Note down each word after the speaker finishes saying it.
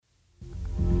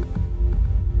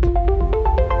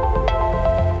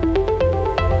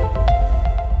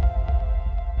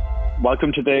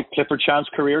Welcome to the Clifford Chance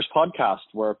Careers podcast,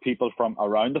 where people from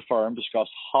around the firm discuss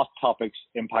hot topics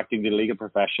impacting the legal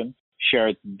profession,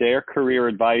 share their career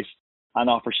advice, and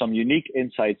offer some unique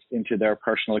insights into their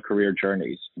personal career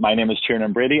journeys. My name is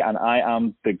Tiernan Brady, and I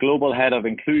am the Global Head of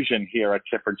Inclusion here at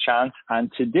Clifford Chance.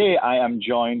 And today I am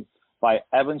joined by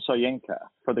Ebun Soyinka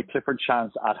for the Clifford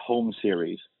Chance at Home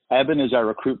series. Ebun is our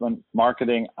recruitment,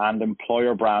 marketing, and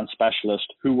employer brand specialist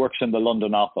who works in the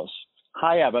London office.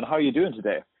 Hi, Ebun. How are you doing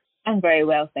today? I'm very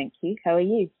well, thank you. How are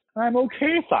you? I'm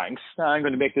okay, thanks. I'm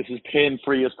going to make this as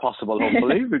pain-free as possible,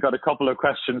 hopefully. We've got a couple of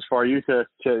questions for you to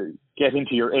get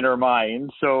into your inner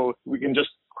mind, so we can just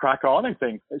crack on, I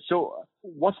think. So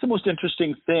what's the most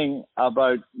interesting thing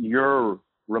about your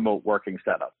remote working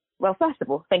setup? Well, first of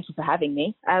all, thank you for having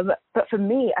me. But for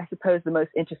me, I suppose the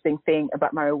most interesting thing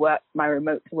about my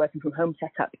remote working from home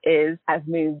setup is I've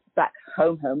moved back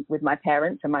home with my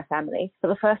parents and my family for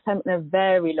the first time in a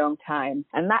very long time.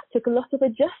 And that took a lot of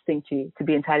adjusting to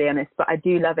be entirely honest, but I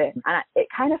do love it. And it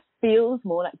kind of feels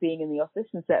more like being in the office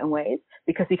in certain ways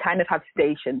because we kind of have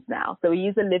stations now. So we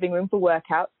use the living room for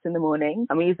workouts in the morning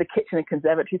and we use the kitchen and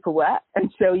conservatory for work.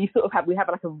 And so we have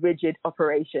like a rigid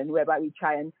operation whereby we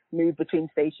try and move between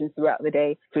stations throughout the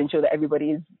day to ensure that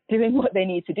everybody is doing what they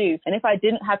need to do. And if I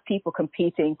didn't have people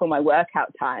competing for my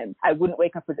workout time, I wouldn't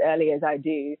wake up as early as I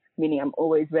do, meaning I'm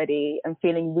always ready and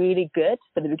feeling really good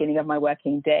for the beginning of my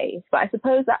working day. But I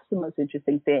suppose that's the most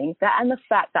interesting thing, that and the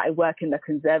fact that I work in the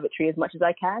conservatory as much as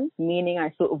I can, meaning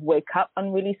I sort of wake up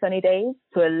on really sunny days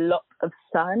to a lot of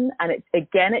sun. And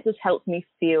it just helps me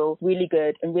feel really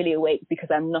good and really awake because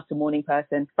I'm not a morning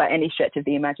person by any stretch of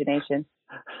the imagination.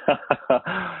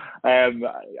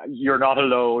 You're not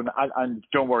alone, and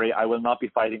don't worry, I will not be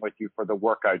fighting with you for the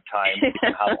workout time. You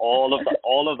can have all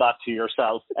of that to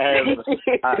yourself.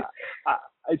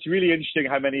 It's really interesting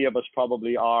how many of us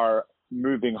probably are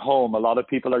moving home. A lot of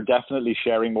people are definitely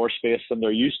sharing more space than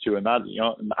they're used to, and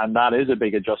that is a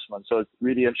big adjustment. So it's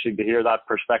really interesting to hear that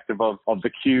perspective of the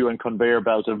queue and conveyor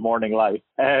belt of morning life.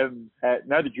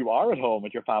 Now that you are at home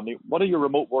with your family, what are your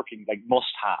remote working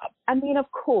must-have? I mean,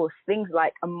 of course, things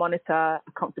like a monitor, a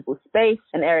comfortable space,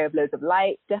 an area of loads of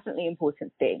light, definitely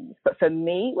important things. But for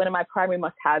me, one of my primary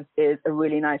must-haves is a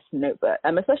really nice notebook,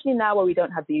 especially now where we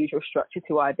don't have the usual structure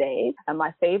to our days. And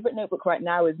my favorite notebook right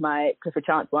now is my Clifford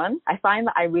Chance one. I find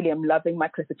that I really am loving my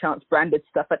Clifford Chance branded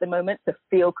stuff at the moment to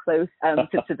feel close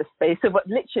to the space. So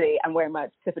literally, I'm wearing my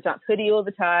Clifford Chance hoodie all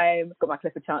the time, got my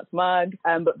Clifford Chance mug,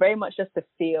 but very much just to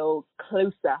feel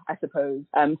closer, I suppose,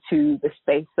 to the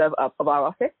space of our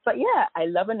office. But yeah, I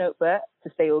love a notebook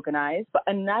to stay organized. But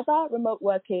another remote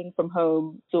working from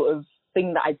home sort of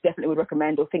thing that I definitely would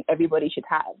recommend or think everybody should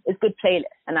have is good playlists.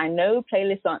 And I know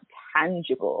playlists aren't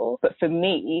tangible, but for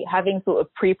me, having sort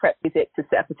of pre-prep music to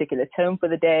set a particular tone for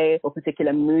the day or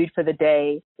particular mood for the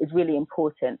day is really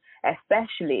important,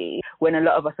 especially when a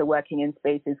lot of us are working in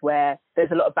spaces where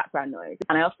there's a lot of background noise.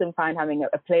 And I often find having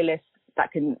a playlist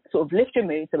that can sort of lift your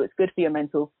mood, so it's good for your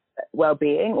mental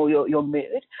well-being or your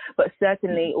mood, but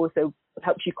certainly also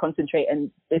helps you concentrate and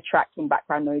detract from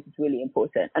background noise is really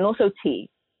important. And also tea.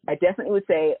 I definitely would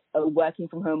say a working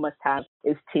from home must-have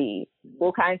is tea.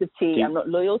 All kinds of tea. I'm not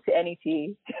loyal to any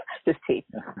tea, just tea.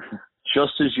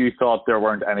 Just as you thought there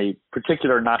weren't any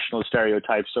particular national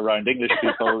stereotypes around English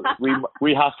people,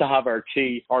 we have to have our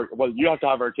tea, you have to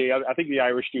have our tea. I think the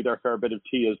Irish do their fair bit of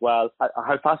tea as well.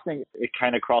 How fascinating it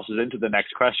kind of crosses into the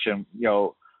next question,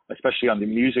 especially on the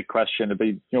music question, it'd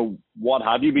be, what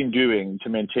have you been doing to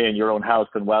maintain your own health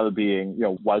and well-being,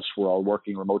 whilst we're all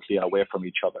working remotely and away from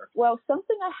each other? Well,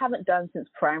 something I haven't done since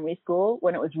primary school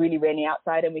when it was really rainy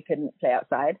outside and we couldn't play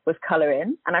outside was colour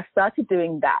in. And I've started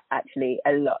doing that actually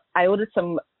a lot. I ordered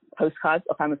some postcards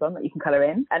off Amazon that you can colour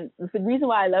in. And the reason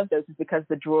why I love those is because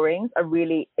the drawings are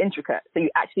really intricate. So you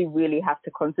actually really have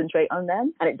to concentrate on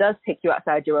them. And it does take you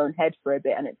outside your own head for a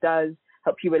bit, and it does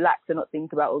help you relax and not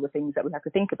think about all the things that we have to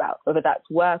think about, whether that's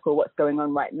work or what's going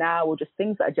on right now or just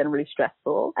things that are generally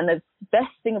stressful. And the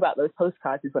best thing about those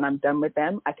postcards is when I'm done with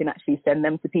them, I can actually send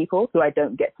them to people who I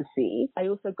don't get to see. I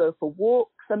also go for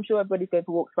walks. I'm sure everybody's going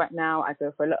for walks right now. I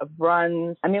go for a lot of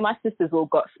runs. I mean, my sisters all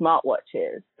got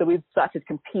smartwatches. So we've started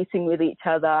competing with each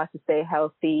other to stay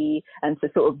healthy and to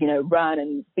sort of, run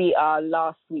and beat our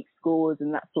last week's scores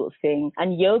and that sort of thing.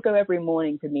 And yoga every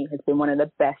morning for me has been one of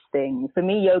the best things. For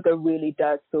me, yoga really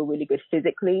does feel really good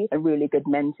physically and really good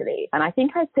mentally. And I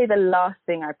think I'd say the last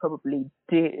thing I probably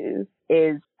do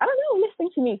is,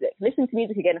 listening to music. Listening to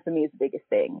music again for me is the biggest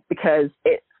thing because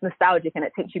it's nostalgic and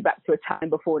it takes you back to a time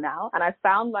before now. And I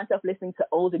found myself listening to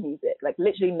older music, like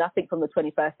literally nothing from the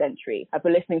 21st century. I've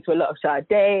been listening to a lot of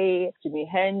Sade, Jimi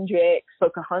Hendrix,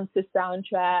 Pocahontas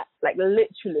soundtrack, like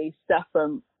literally stuff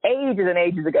from ages and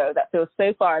ages ago that feels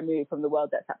so far removed from the world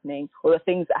that's happening or the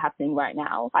things that are happening right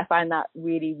now. I find that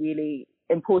really, really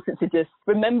important to just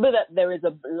remember that there is a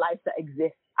life that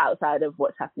exists outside of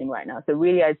what's happening right now. So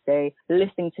really, I'd say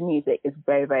listening to music is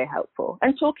very, very helpful.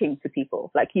 And talking to people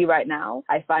like you right now,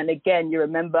 I find, again, you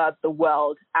remember the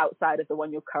world outside of the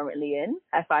one you're currently in.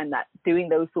 I find that doing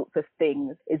those sorts of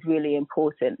things is really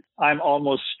important. I'm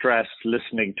almost stressed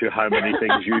listening to how many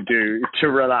things you do to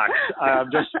relax.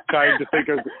 I'm just trying to think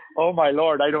of, oh my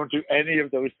Lord, I don't do any of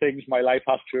those things. My life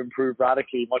has to improve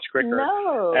radically much quicker.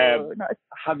 No.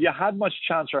 Have you had much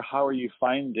chance, or how are you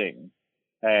finding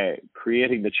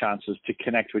creating the chances to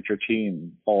connect with your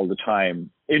team all the time,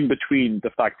 in between the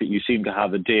fact that you seem to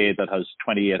have a day that has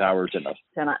 28 hours in it?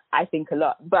 And I think a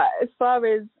lot. But as far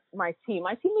as my team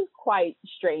is quite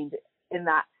strange in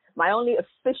that my only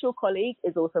official colleague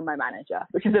is also my manager,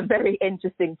 which is a very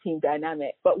interesting team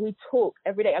dynamic. But we talk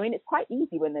every day. I mean, it's quite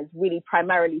easy when there's really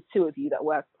primarily two of you that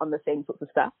work on the same sorts of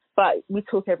stuff. But we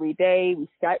talk every day. We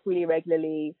Skype really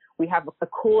regularly. We have a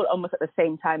call almost at the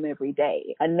same time every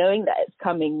day. And knowing that it's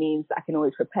coming means that I can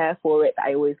always prepare for it, that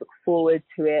I always look forward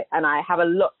to it. And I have a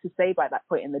lot to say by that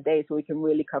point in the day, so we can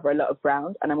really cover a lot of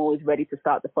ground. And I'm always ready to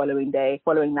start the following day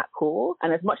following that call.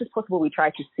 And as much as possible, we try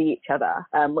to see each other,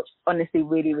 which honestly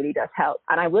really, really does help.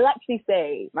 And I will actually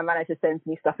say my manager sends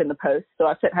me stuff in the post. So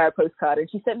I've sent her a postcard, and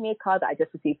she sent me a card that I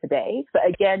just received today. But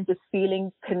again, just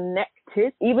feeling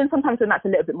connected, even sometimes when that's a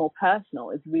little bit more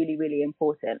personal, is really, really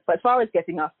important. But as far as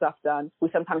getting our stuff done, we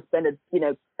sometimes spend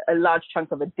a large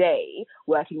chunk of a day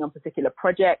working on particular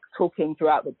projects, talking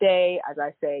throughout the day, as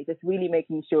I say, just really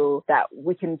making sure that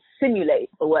we can simulate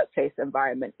a workplace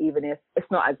environment, even if it's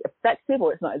not as effective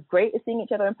or it's not as great as seeing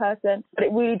each other in person. But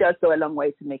it really does go a long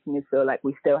way to making us feel like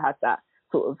we still have that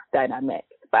sort of dynamic.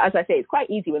 But as I say, it's quite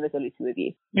easy when there's only two of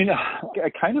you.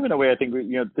 Kind of in a way, I think,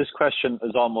 this question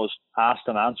is almost asked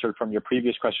and answered from your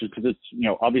previous question, because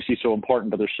it's, obviously so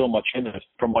important, but there's so much in it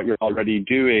from what you're already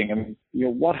doing. And,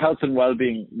 what health and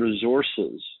well-being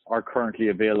resources are currently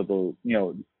available,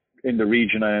 in the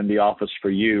region and in the office for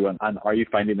you, and are you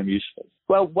finding them useful?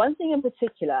 Well, one thing in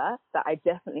particular that I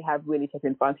definitely have really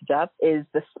taken advantage of is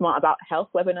the Smart About Health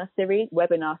webinar series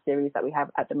that we have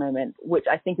at the moment, which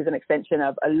I think is an extension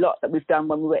of a lot that we've done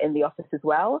when we were in the office as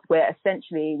well, where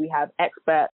essentially we have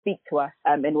experts speak to us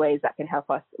in ways that can help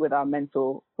us with our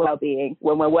mental well-being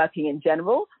when we're working in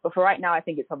general. But for right now, I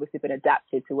think it's obviously been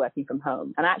adapted to working from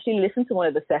home. And I actually listened to one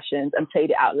of the sessions and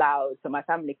played it out loud so my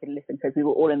family could listen, because we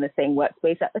were all in the same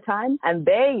workspace at the time. And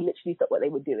they literally stopped what they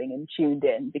were doing and tuned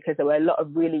in, because there were a lot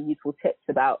of really useful tips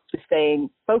about just staying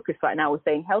focused right now or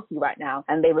staying healthy right now.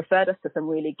 And they referred us to some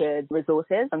really good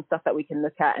resources and stuff that we can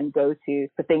look at and go to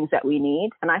for things that we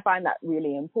need. And I find that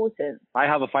really important. I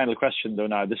have a final question though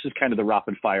now. This is kind of the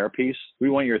rapid fire piece. We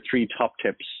want your 3 top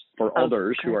tips for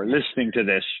others who are listening to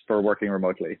this for working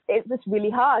remotely. It's just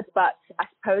really hard, but I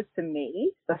suppose for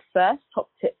me, the first top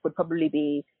tip would probably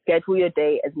be schedule your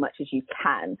day as much as you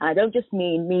can. And I don't just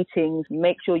mean meetings.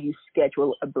 Make sure you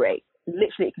schedule a break.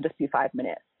 Literally, it can just be 5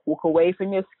 minutes. Walk away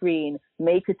from your screen,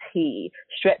 make a tea,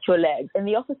 stretch your legs. In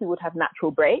the office, we would have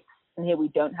natural breaks, and here we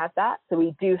don't have that. So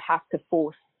we do have to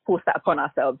force that upon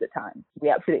ourselves at times. We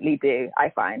absolutely do,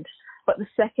 I find. But the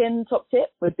second top tip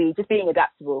would be just being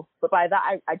adaptable. But by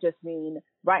that, I just mean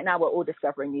right now we're all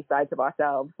discovering these sides of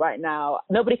ourselves. Right now,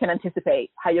 nobody can anticipate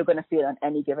how you're going to feel on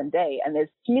any given day. And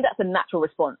to me, that's a natural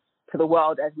response to the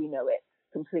world as we know it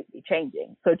completely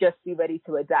changing. So just be ready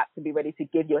to adapt and be ready to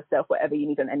give yourself whatever you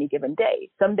need on any given day.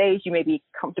 Some days you may be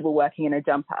comfortable working in a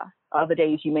jumper. Other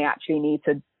days you may actually need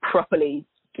to properly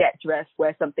get dressed,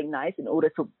 wear something nice in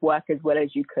order to work as well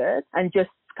as you could, and just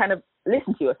kind of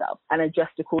listen to yourself and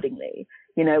adjust accordingly.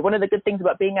 One of the good things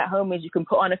about being at home is you can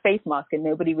put on a face mask and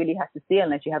nobody really has to see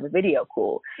unless you have a video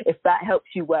call. If that helps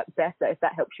you work better, if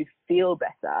that helps you feel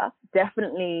better,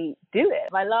 definitely do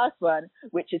it. My last one,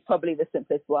 which is probably the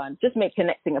simplest one, just make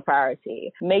connecting a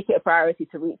priority. Make it a priority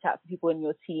to reach out to people in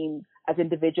your team as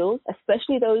individuals,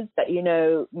 especially those that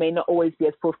may not always be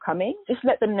as forthcoming. Just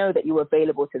let them know that you're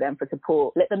available to them for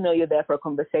support. Let them know you're there for a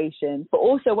conversation. But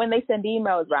also when they send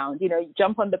emails around,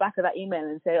 jump on the back of that email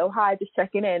and say, oh, hi, just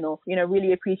checking in, or,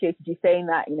 really appreciated you saying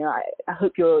that. I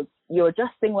hope you're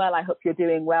adjusting well. I hope you're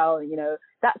doing well.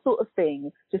 That sort of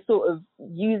thing, just sort of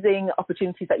using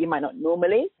opportunities that you might not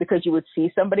normally, because you would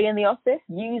see somebody in the office,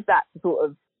 use that to sort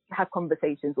of have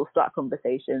conversations or start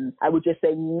conversations, I would just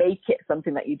say make it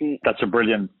something that you do. That's a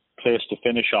brilliant place to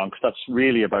finish on, because that's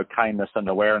really about kindness and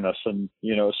awareness. And,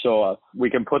 so we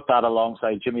can put that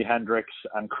alongside Jimi Hendrix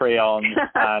and crayons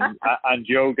and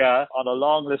yoga on a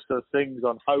long list of things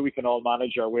on how we can all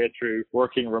manage our way through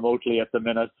working remotely at the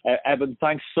minute. Ebun,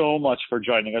 thanks so much for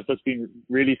joining us. That's been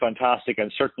really fantastic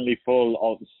and certainly full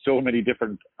of so many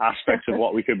different aspects of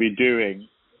what we could be doing.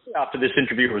 After this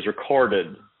interview was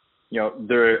recorded,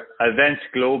 the events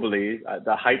globally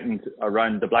that heightened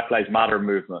around the Black Lives Matter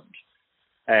movement.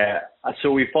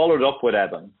 So we followed up with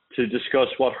Ebun to discuss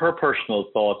what her personal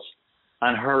thoughts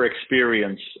and her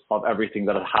experience of everything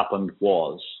that had happened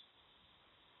was.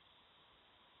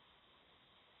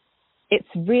 It's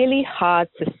really hard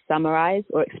to summarize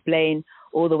or explain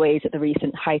all the ways that the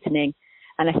recent heightening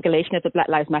and escalation of the Black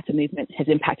Lives Matter movement has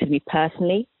impacted me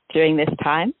personally during this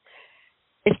time.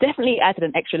 It's definitely added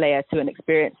an extra layer to an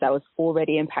experience that was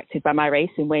already impacted by my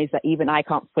race in ways that even I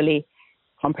can't fully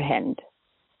comprehend.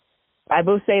 I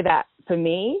will say that for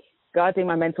me, guarding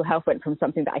my mental health went from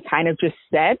something that I kind of just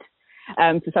said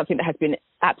to something that has been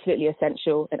absolutely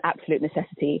essential, an absolute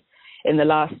necessity in the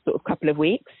last sort of couple of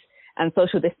weeks. And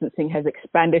social distancing has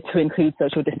expanded to include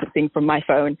social distancing from my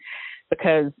phone,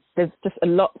 because there's just a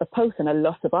lot of posts and a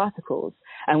lot of articles.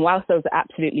 And whilst those are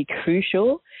absolutely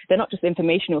crucial, they're not just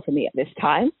informational for me at this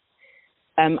time.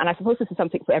 And I suppose this is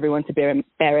something for everyone to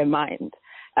bear in mind.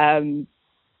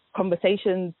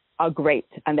 Conversations are great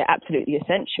and they're absolutely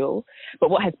essential. But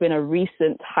what has been a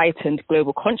recent heightened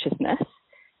global consciousness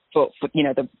for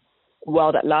the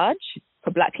world at large,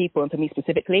 for Black people and for me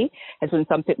specifically, has been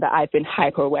something that I've been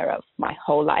hyper aware of my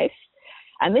whole life.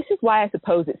 And this is why I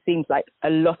suppose it seems like a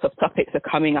lot of topics are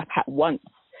coming up at once.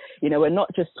 We're not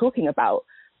just talking about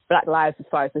Black lives as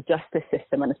far as the justice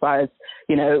system and as far as,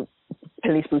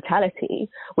 police brutality.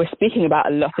 We're speaking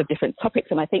about a lot of different topics.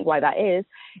 And I think why that is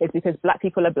because Black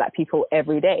people are Black people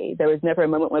every day. There is never a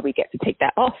moment where we get to take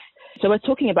that off. So we're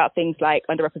talking about things like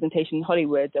underrepresentation in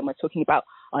Hollywood, and we're talking about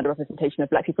underrepresentation of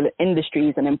Black people in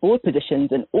industries and in board positions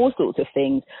and all sorts of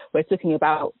things. We're talking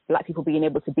about Black people being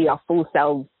able to be our full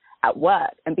selves at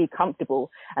work and be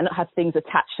comfortable and not have things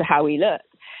attached to how we look.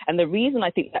 And the reason I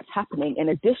think that's happening, in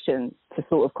addition to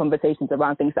sort of conversations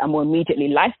around things that are more immediately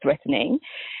life-threatening,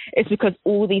 is because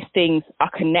all these things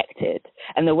are connected.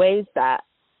 And the ways that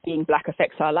being Black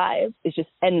affects our lives is just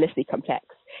endlessly complex.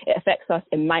 It affects us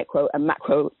in micro and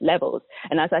macro levels.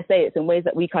 And as I say, it's in ways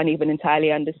that we can't even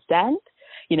entirely understand,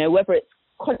 whether it's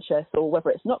conscious or whether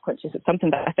it's not conscious. It's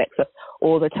something that affects us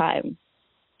all the time.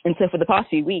 And so for the past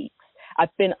few weeks,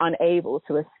 I've been unable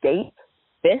to escape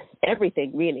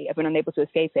everything really. I've been unable to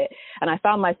escape it. And I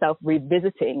found myself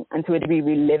revisiting and to a degree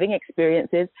reliving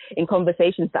experiences in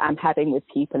conversations that I'm having with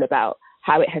people about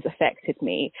how it has affected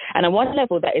me. And on one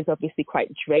level, that is obviously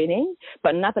quite draining, but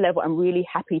on another level, I'm really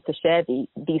happy to share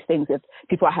these things with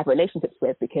people I have relationships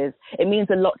with, because it means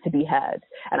a lot to be heard.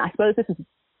 And I suppose this is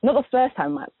not the first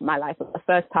time in my life, but the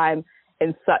first time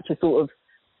in such a sort of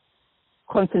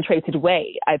concentrated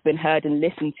way I've been heard and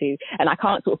listened to. And I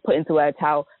can't sort of put into words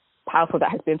how powerful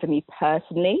that has been for me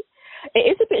personally. It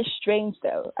is a bit strange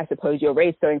though, I suppose, your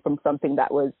race going from something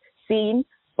that was seen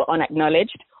but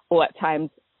unacknowledged, or at times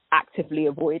actively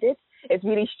avoided. It's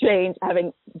really strange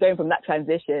going from that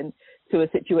transition to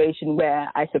a situation where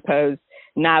I suppose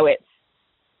now it's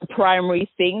the primary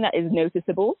thing that is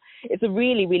noticeable. It's a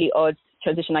really, really odd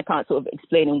transition I can't sort of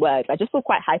explain in words. I just feel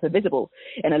quite hyper visible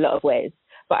in a lot of ways.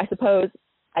 But I suppose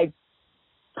I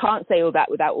can't say all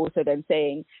that without also then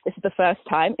saying this is the first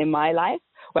time in my life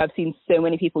where I've seen so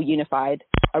many people unified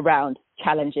around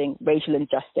challenging racial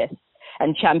injustice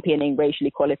and championing racial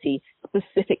equality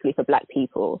specifically for Black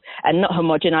people, and not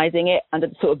homogenizing it under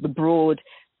sort of the broad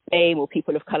BAME or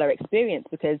people of color experience,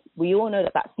 because we all know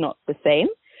that that's not the same.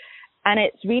 And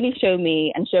it's really shown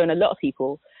me and shown a lot of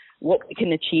people what we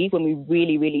can achieve when we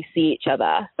really, really see each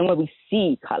other and when we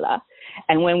see color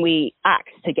and when we act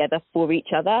together for each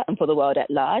other and for the world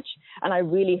at large. And I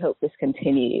really hope this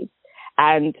continues.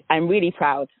 And I'm really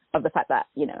proud of the fact that,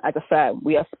 as a firm,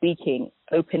 we are speaking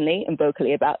openly and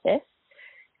vocally about this.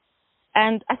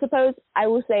 And I suppose I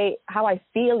will say how I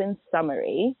feel in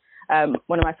summary.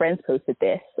 One of my friends posted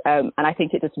this, and I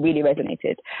think it just really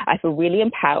resonated. I feel really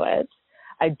empowered.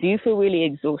 I do feel really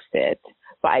exhausted,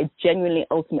 but I genuinely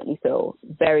ultimately feel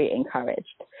very encouraged.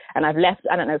 And I've left,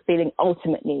 feeling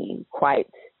ultimately quite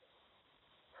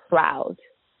proud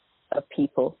of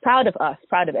people, proud of us,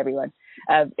 proud of everyone,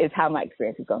 is how my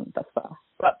experience has gone thus far.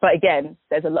 But again,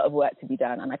 there's a lot of work to be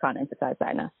done, and I can't emphasize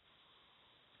that enough.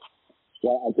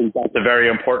 Yeah, I think that's a very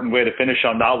important way to finish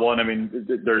on that one. I mean,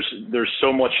 there's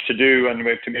so much to do, and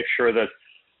we have to make sure that,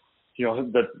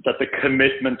 that the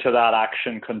commitment to that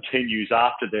action continues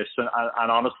after this.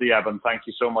 And honestly, Ebun, thank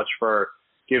you so much for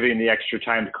giving the extra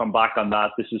time to come back on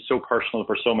that. This is so personal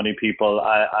for so many people,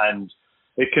 and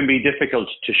it can be difficult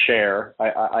to share.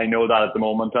 I know that at the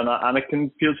moment, and it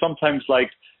can feel sometimes like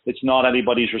it's not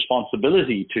anybody's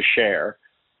responsibility to share.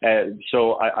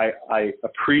 So I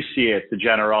appreciate the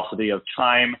generosity of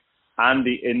time and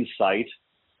the insight,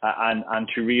 and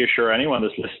to reassure anyone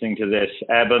that's listening to this,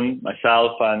 Ebun,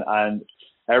 myself, and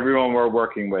everyone we're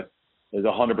working with is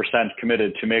 100%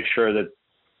 committed to make sure that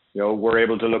we're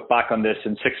able to look back on this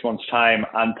in 6 months' time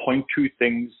and point to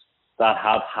things that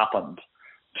have happened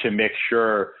to make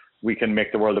sure we can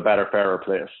make the world a better, fairer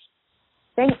place.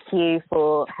 Thank you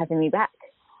for having me back.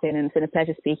 It's been a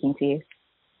pleasure speaking to you.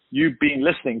 You've been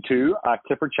listening to a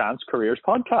Clifford Chance Careers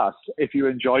podcast. If you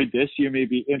enjoyed this, you may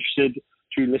be interested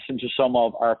to listen to some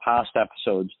of our past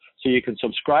episodes. So you can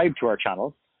subscribe to our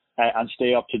channel and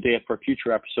stay up to date for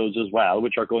future episodes as well,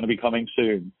 which are going to be coming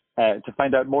soon. To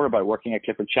find out more about working at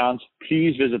Clifford Chance,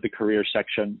 please visit the career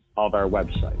section of our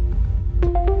website.